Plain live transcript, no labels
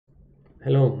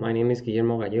Hello, my name is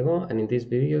Guillermo Gallego, and in these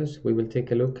videos we will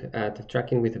take a look at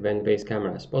tracking with event-based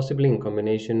cameras, possibly in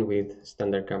combination with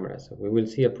standard cameras. We will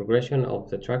see a progression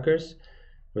of the trackers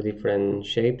for different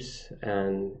shapes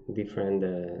and different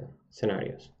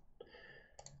scenarios.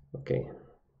 Okay,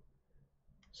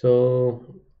 so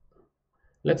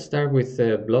let's start with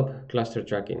blob cluster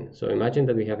tracking. So imagine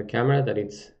that we have a camera that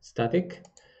it's static.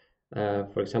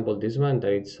 For example, this one,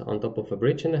 that it's on top of a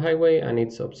bridge in the highway and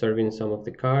it's observing some of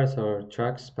the cars or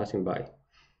trucks passing by,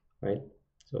 right?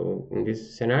 So in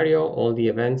this scenario, all the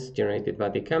events generated by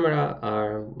the camera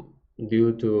are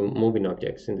due to moving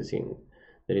objects in the scene.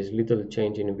 There is little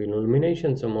change in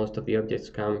illumination, so most of the objects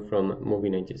come from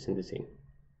moving edges in the scene,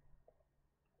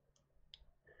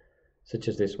 such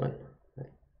as this one.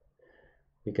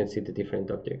 We can see the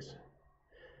different objects.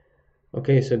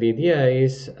 Okay, so the idea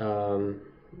is,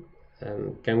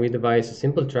 can we devise a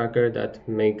simple tracker that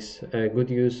makes good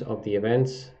use of the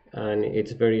events and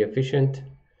it's very efficient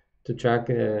to track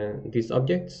these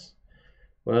objects?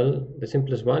 Well, the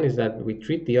simplest one is that we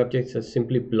treat the objects as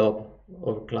simply blob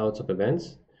or clouds of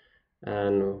events,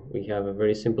 and we have a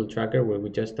very simple tracker where we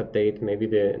just update maybe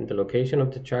the location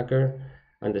of the tracker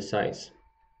and the size.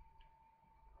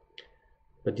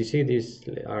 But you see, these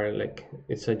are like,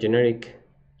 it's a generic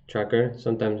tracker,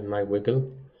 sometimes might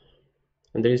wiggle,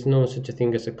 and there is no such a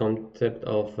thing as a concept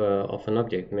of an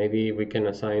object. Maybe we can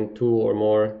assign two or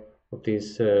more of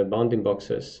these bounding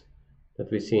boxes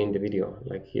that we see in the video,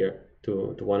 like here,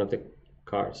 to one of the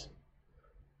cars.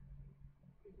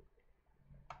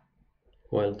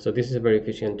 Well, so this is a very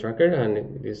efficient tracker,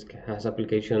 and this has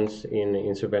applications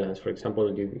in surveillance. For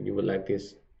example, you would like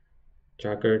this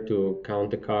tracker to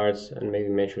count the cars and maybe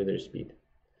measure their speed.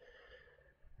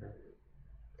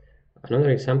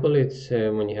 Another example is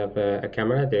when you have a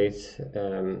camera that is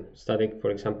static,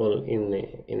 for example,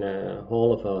 in a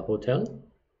hall of a hotel,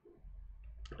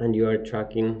 and you are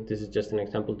tracking. This is just an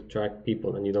example to track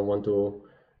people, and you don't want to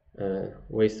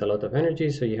waste a lot of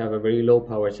energy, so you have a very low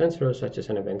power sensor such as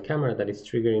an event camera that is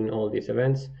triggering all these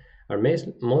events.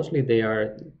 Mostly they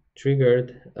are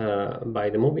triggered by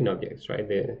the moving objects, right?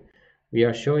 We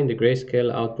are showing the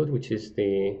grayscale output, which is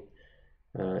the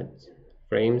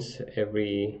frames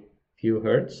every few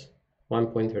hertz,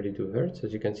 1.32 hertz,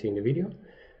 as you can see in the video.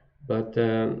 But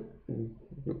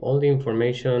all the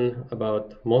information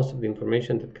about, most of the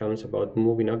information that comes about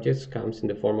moving objects comes in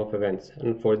the form of events.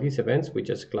 And for these events, we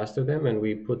just cluster them and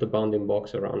we put a bounding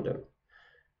box around them.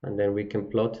 And then we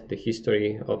can plot the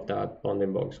history of that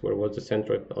bounding box, where was the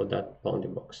center of that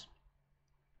bounding box.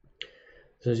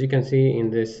 So as you can see in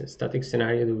this static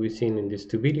scenario that we've seen in these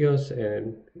two videos,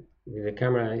 the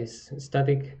camera is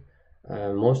static.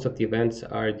 Most of the events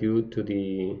are due to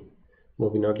the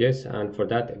moving objects, and for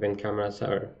that, event cameras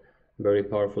are very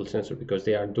powerful sensor because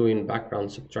they are doing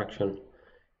background subtraction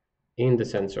in the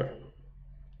sensor,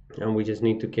 and we just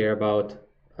need to care about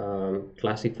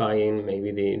classifying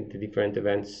maybe the different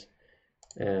events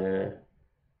from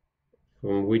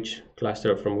which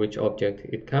cluster, from which object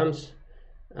it comes,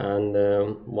 and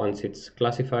once it's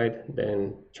classified,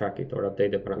 then track it or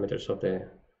update the parameters of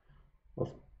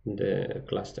the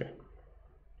cluster.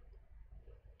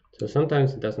 So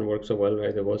sometimes it doesn't work so well,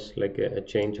 right? There was like a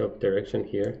change of direction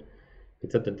here.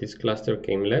 It thought that this cluster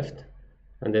came left,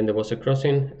 and then there was a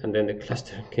crossing, and then the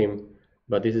cluster came,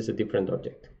 but this is a different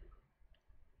object.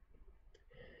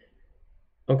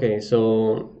 Okay,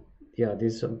 so yeah,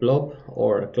 this blob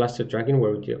or cluster tracking,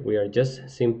 where we are just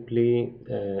simply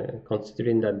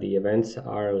considering that the events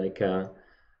are like a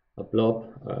blob,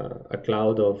 a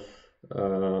cloud of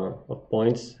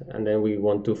points, and then we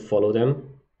want to follow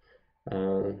them.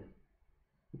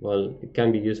 Well, it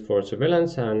can be used for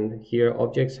surveillance, and here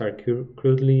objects are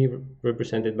crudely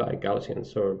represented by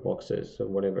Gaussians or boxes or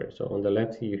whatever. So on the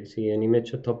left you see an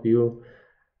image, a top view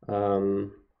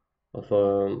of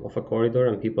a corridor,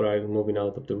 and people are moving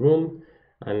out of the room,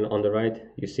 and on the right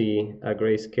you see a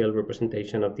grayscale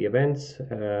representation of the events.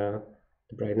 The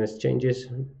brightness changes,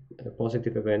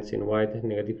 positive events in white,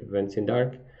 negative events in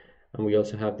dark, and we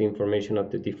also have the information of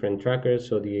the different trackers,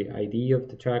 so the ID of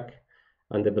the track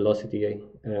and the velocity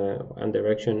and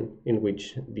direction in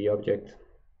which the object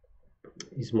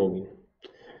is moving.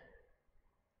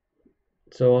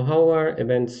 So how are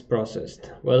events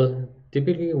processed? Well,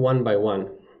 typically one by one,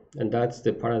 and that's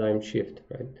the paradigm shift,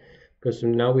 right? Because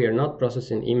now we are not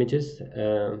processing images,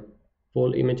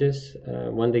 full images.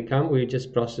 When they come, we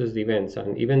just process the events,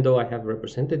 and even though I have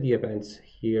represented the events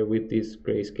here with this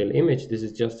grayscale image, this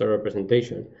is just a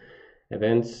representation.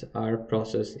 Events are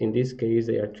processed. In this case,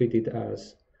 they are treated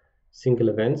as single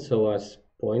events, so as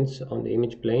points on the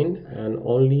image plane, and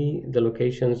only the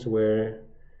locations where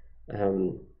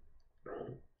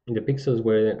in the pixels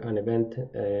where an event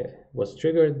was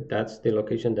triggered, that's the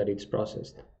location that it's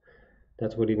processed.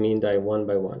 That's what it means by one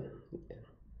by one.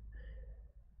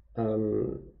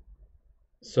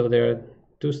 So there are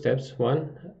two steps.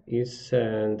 One is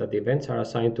that the events are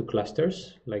assigned to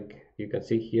clusters. Like you can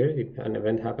see here, if an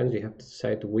event happens, you have to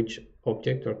decide which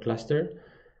object or cluster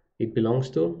it belongs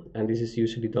to, and this is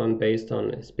usually done based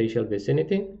on spatial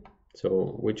vicinity.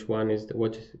 So which one is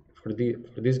what for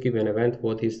this given event,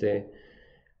 what is the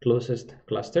closest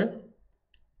cluster?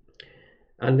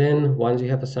 And then once you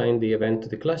have assigned the event to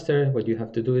the cluster, what you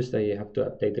have to do is that you have to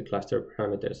update the cluster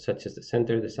parameters such as the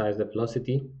center, the size, the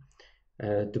velocity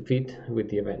to fit with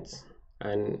the events.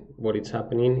 And what is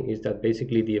happening is that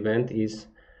basically the event is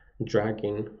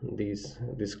dragging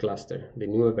this cluster. The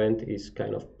new event is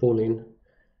kind of pulling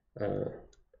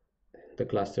the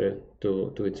cluster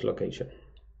to its location.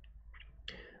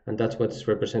 And that's what's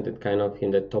represented kind of in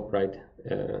the top right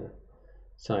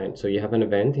sign. So you have an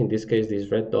event, in this case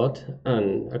this red dot,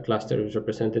 and a cluster is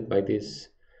represented by this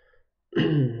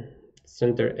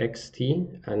center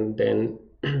xt, and then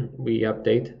we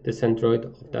update the centroid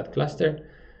of that cluster,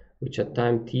 which at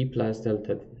time t plus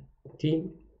delta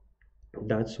t,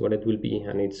 that's what it will be,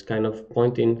 and it's kind of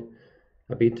pointing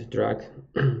a bit dragged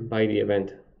by the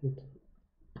event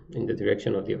in the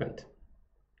direction of the event.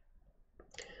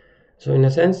 So in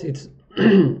a sense, it's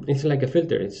it's like a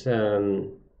filter.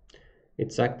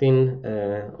 It's acting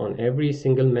on every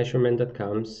single measurement that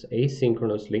comes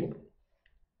asynchronously,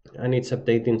 and it's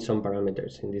updating some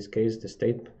parameters. In this case, the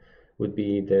state would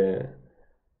be the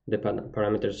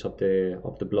parameters of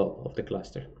the blob of the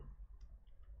cluster.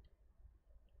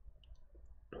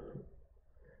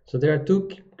 So there are two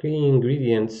key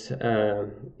ingredients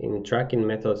in tracking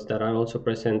methods that are also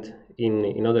present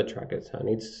in other trackers, and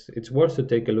it's worth to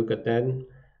take a look at them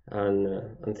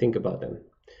and think about them.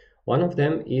 One of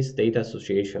them is data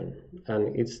association,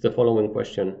 and it's the following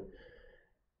question.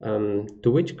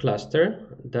 To which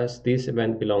cluster does this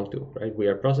event belong to, right? We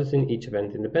are processing each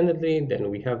event independently, then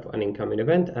we have an incoming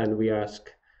event, and we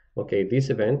ask, okay, this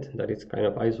event that is kind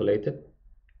of isolated,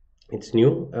 it's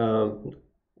new,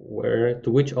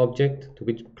 to which object, to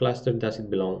which cluster does it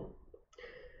belong?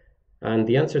 And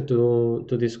the answer to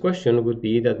this question would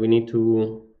be that we need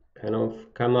to kind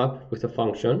of come up with a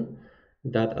function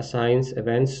that assigns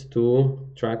events to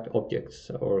tracked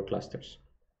objects or clusters.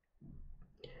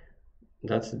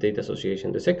 That's the data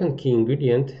association. The second key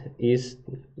ingredient is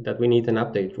that we need an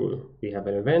update rule. We have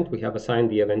an event, we have assigned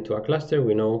the event to a cluster,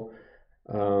 we know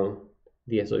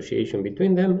the association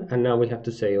between them, and now we have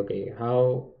to say, okay,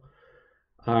 how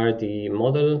are the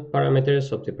model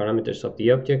parameters of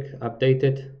the object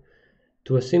updated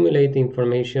to assimilate the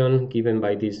information given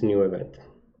by this new event?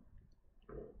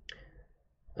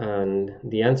 And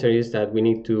the answer is that we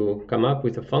need to come up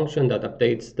with a function that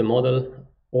updates the model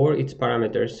or its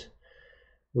parameters,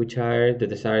 which are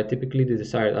typically the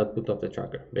desired output of the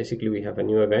tracker. Basically, we have a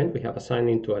new event, we have assigned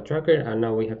it to a tracker, and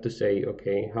now we have to say,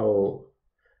 okay,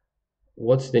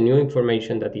 what's the new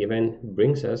information that the event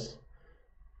brings us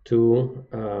to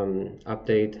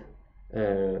update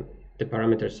the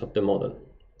parameters of the model.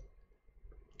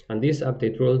 And this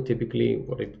update rule, typically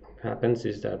what it happens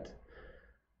is that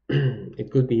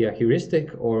it could be a heuristic,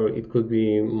 or it could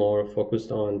be more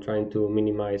focused on trying to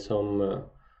minimize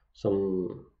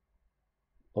some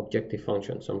objective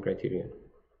function, some criterion.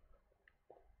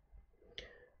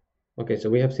 Okay, so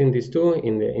we have seen these two.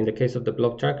 In the case of the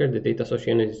blob tracker, the data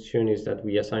association is that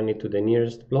we assign it to the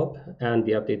nearest blob, and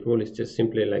the update rule is just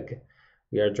simply like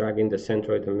we are dragging the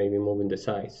centroid and maybe moving the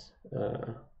size.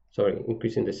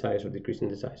 Increasing the size or decreasing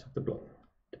the size of the blob,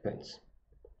 depends.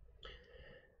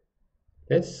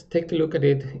 Let's take a look at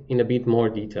it in a bit more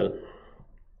detail,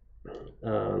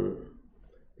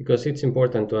 because it's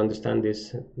important to understand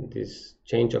this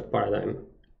change of paradigm,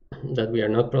 that we are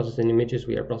not processing images,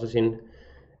 we are processing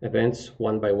events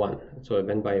one by one, so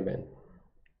event by event.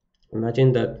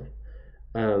 Imagine that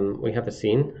we have a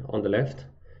scene on the left.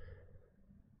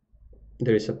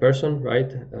 There is a person,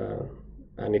 right,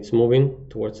 and it's moving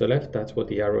towards the left. That's what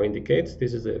the arrow indicates.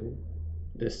 This is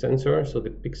the sensor, so the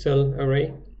pixel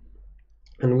array.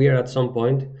 And we are at some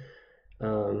point,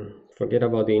 forget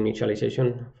about the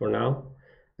initialization for now,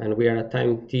 and we are at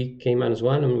time t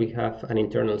k-1, and we have an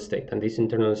internal state, and this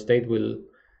internal state will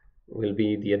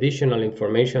be the additional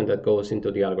information that goes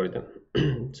into the algorithm.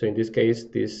 So in this case,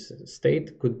 this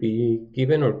state could be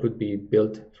given or could be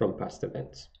built from past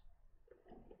events.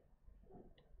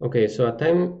 Okay, so at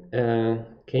time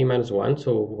k-1,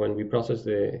 so when we process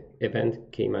the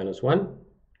event k-1,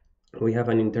 we have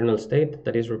an internal state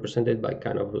that is represented by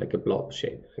kind of like a blob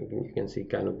shape. You can see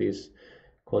kind of this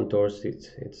contours,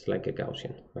 it's like a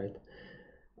Gaussian, right?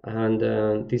 And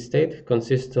this state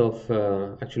consists of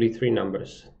actually three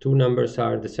numbers. Two numbers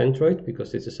are the centroid,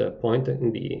 because this is a point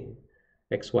in the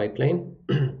XY plane.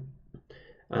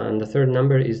 And the third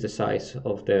number is the size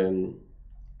of the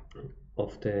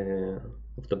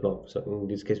blob. So in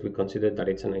this case, we consider that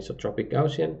it's an isotropic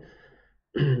Gaussian,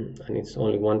 and it's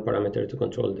only one parameter to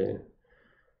control the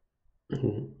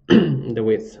the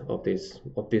width of this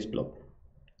blob.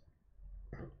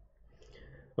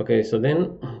 Okay, so then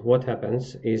what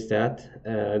happens is that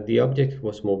the object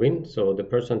was moving. So the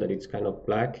person that it's kind of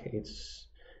black, it's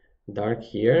dark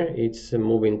here, it's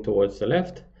moving towards the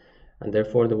left, and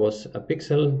therefore there was a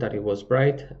pixel that it was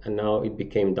bright, and now it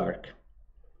became dark.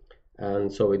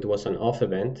 And so it was an off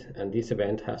event, and this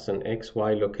event has an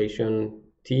XY location,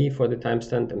 T for the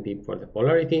timestamp and P for the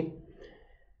polarity.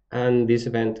 And this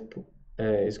event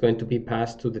is going to be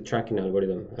passed to the tracking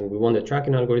algorithm, and we want the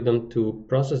tracking algorithm to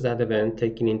process that event,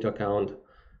 taking into account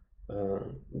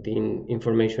the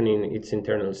information in its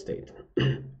internal state.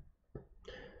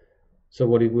 So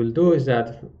what it will do is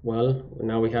that, well,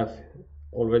 now we have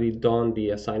already done the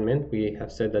assignment. We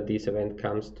have said that this event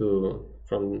comes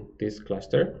from this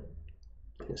cluster,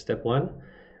 step 1,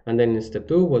 and then in step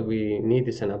 2 what we need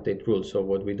is an update rule. So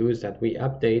what we do is that we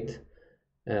update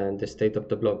the state of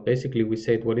the blob. Basically, we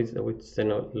said what's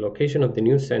the location of the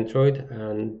new centroid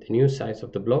and the new size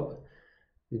of the blob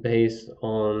based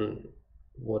on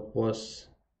what was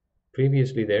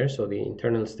previously there, so the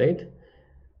internal state,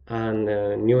 and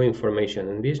new information.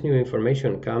 And this new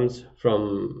information comes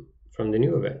from the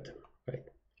new event, right?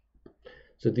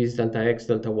 So this delta x,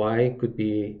 delta y could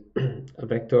be a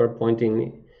vector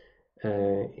pointing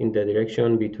in the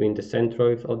direction between the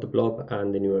centroid of the blob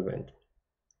and the new event.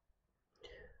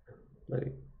 But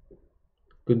it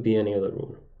could be any other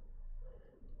rule.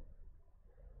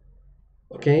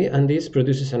 Okay, and this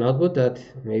produces an output that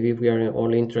maybe if we are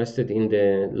only interested in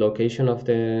the location of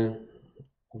the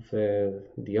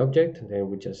object, then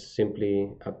we just simply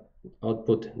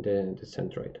output the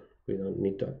centroid. We don't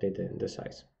need to update the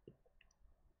size.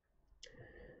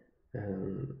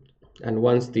 And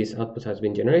once this output has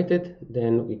been generated,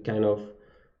 then we kind of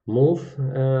move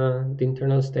the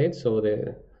internal state. So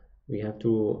we have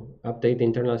to update the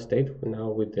internal state now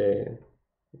with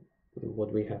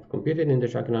what we have computed in the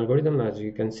tracking algorithm. As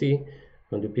you can see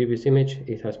from the previous image,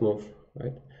 it has moved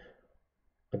right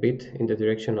a bit in the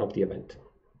direction of the event.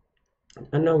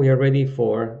 And now we are ready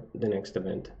for the next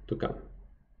event to come.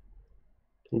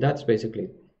 And that's basically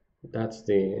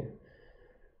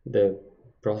the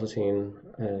processing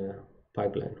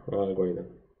pipeline or algorithm.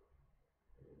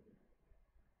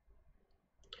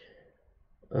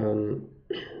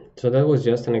 So that was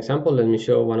just an example. Let me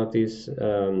show one of these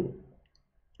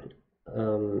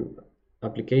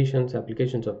applications of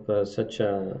such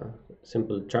a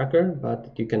simple tracker,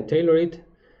 but you can tailor it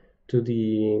to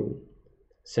the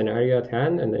scenario at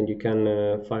hand, and then you can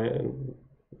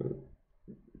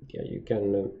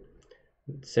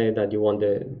say that you want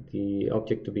the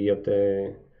object to be of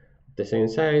the same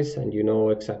size, and you know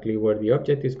exactly where the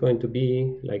object is going to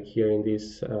be, like here in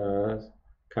this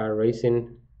car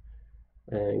racing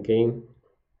game.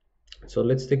 So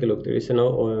let's take a look. There is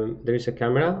a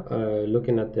camera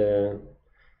looking at the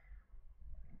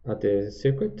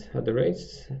circuit, at the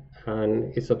race,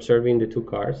 and it's observing the two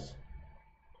cars.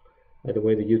 By the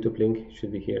way, the YouTube link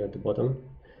should be here at the bottom.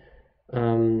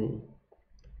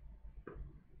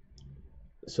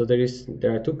 So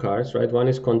there are two cars, right? One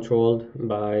is controlled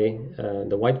by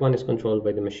the white one is controlled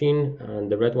by the machine, and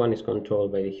the red one is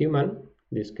controlled by the human.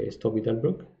 In this case, Toby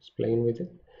Delbrook is playing with it.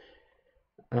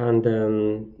 And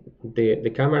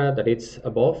the camera that it's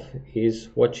above is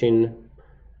watching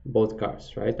both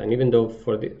cars, right? And even though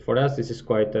for us this is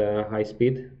quite a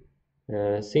high-speed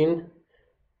scene,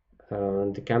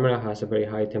 the camera has a very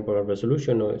high temporal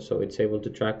resolution, so it's able to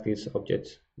track these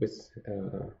objects with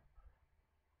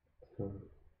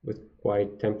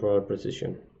quite temporal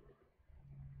precision.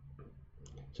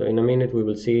 So in a minute we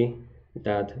will see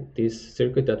that this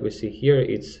circuit that we see here,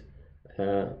 it's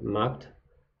mapped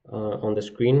on the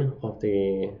screen of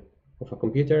a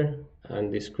computer,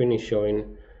 and the screen is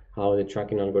showing how the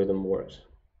tracking algorithm works.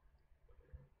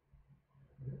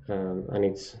 And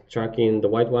it's tracking the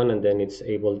white one, and then it's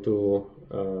able to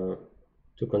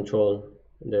control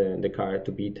the car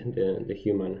to beat the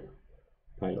human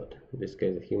pilot, in this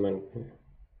case the human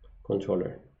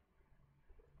controller.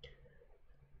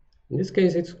 In this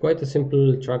case, it's quite a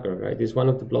simple tracker, right? It's one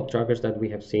of the blob trackers that we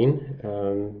have seen.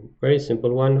 Very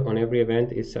simple one. On every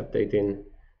event, it's updating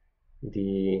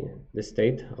the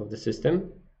state of the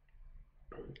system.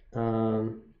 I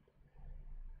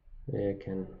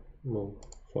can move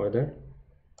further.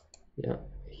 Yeah,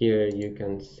 here you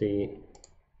can see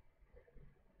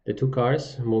the two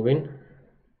cars moving,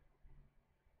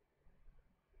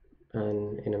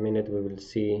 and in a minute we will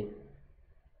see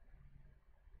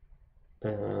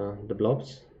the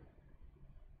blobs.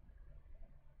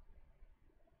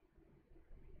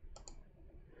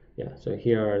 Yeah, so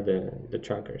here are the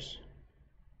trackers.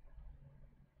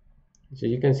 So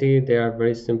you can see they are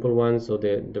very simple ones. So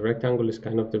the rectangle is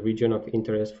kind of the region of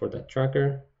interest for that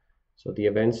tracker. So the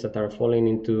events that are falling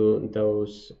into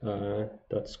those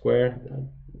that square,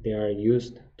 they are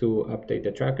used to update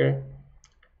the tracker,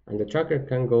 and the tracker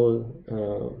can go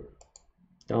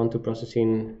down to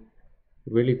processing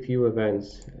really few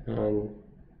events. And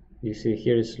you see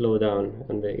here is slow down,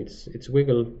 and it's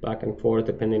wiggled back and forth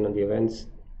depending on the events.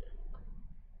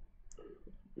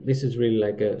 This is really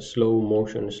like a slow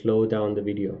motion, slow down the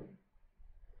video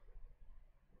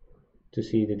to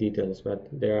see the details. But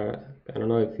there are, I don't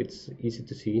know if it's easy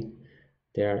to see,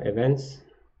 there are events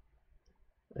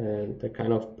and they're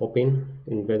kind of popping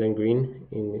in red and green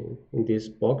in this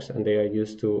box, and they are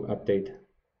used to update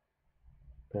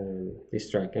this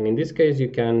track. And in this case you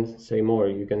can say more.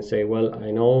 You can say, well,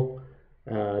 I know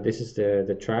this is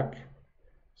the track,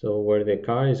 so where the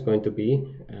car is going to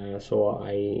be, so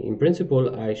in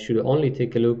principle I should only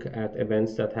take a look at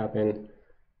events that happen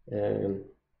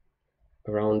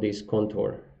around this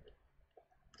contour.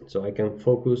 So I can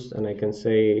focus and I can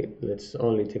say, let's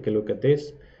only take a look at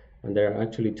this, and there are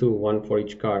actually two, one for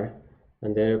each car,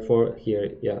 and therefore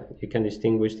here, yeah, you can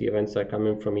distinguish the events that are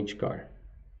coming from each car.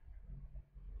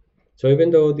 So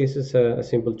even though this is a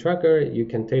simple tracker, you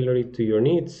can tailor it to your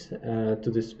needs,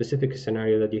 to the specific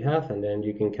scenario that you have, and then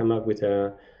you can come up with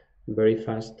a very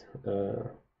fast,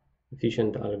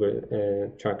 efficient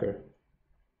tracker.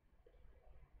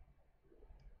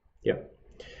 Yeah.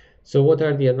 So what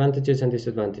are the advantages and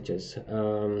disadvantages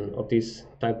of this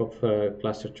type of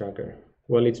cluster tracker?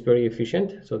 Well, it's very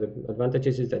efficient. So the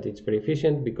advantages is that it's very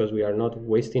efficient because we are not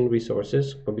wasting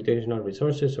resources, computational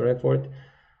resources or effort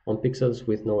on pixels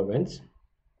with no events.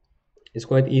 It's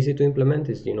quite easy to implement.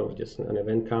 It's, you know, just an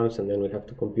event comes and then we have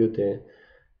to compute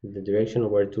the direction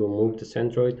of where to move the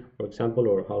centroid, for example,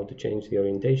 or how to change the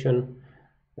orientation.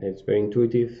 It's very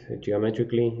intuitive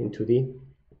geometrically in 2D.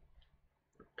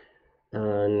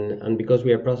 And because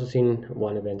we are processing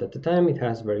one event at a time, it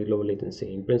has very low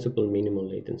latency, in principle minimal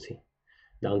latency,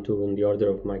 down to in the order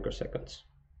of microseconds.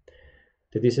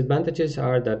 The disadvantages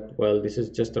are that, well, this is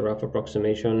just a rough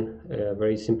approximation, a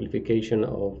very simplification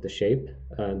of the shape.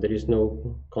 There is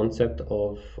no concept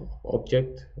of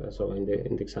object. So in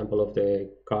the example of the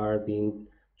car being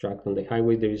tracked on the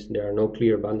highway, there are no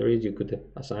clear boundaries. You could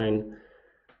assign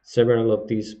several of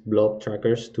these blob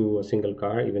trackers to a single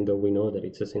car, even though we know that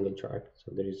it's a single track.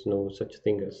 So there is no such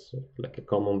thing as like a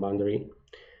common boundary,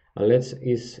 unless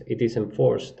it is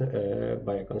enforced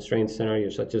by a constraint scenario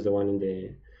such as the one in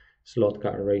the slot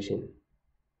car racing.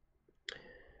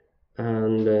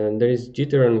 And there is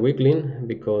jitter and wiggling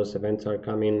because events are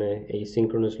coming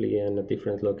asynchronously and at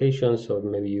different locations. So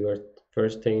maybe you are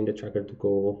first telling the tracker to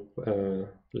go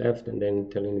left and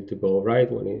then telling it to go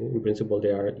right, when in principle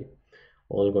they are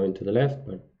all going to the left.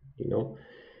 But you know,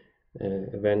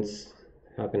 events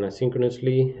happen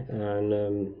asynchronously,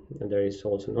 and there is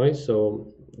also noise.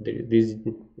 So this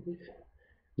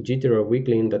jitter or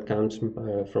wiggling that comes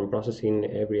from processing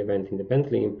every event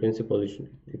independently, in principle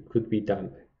it could be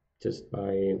damped just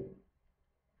by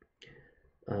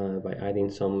adding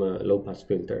some low pass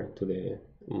filter to the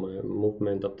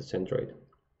movement of the centroid.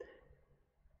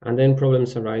 And then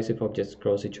problems arise if objects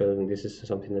cross each other, and this is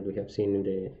something that we have seen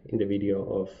in the video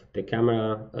of the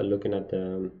camera looking at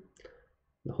the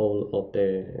whole of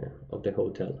the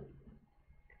hotel.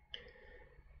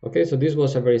 Okay, so this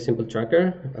was a very simple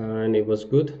tracker, and it was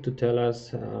good to tell us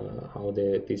how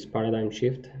this paradigm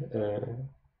shift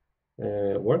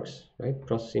works, right?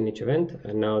 Processing each event.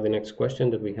 And now the next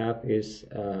question that we have is,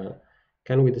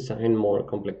 can we design more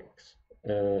complex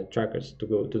trackers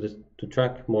to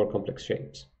track more complex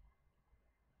shapes?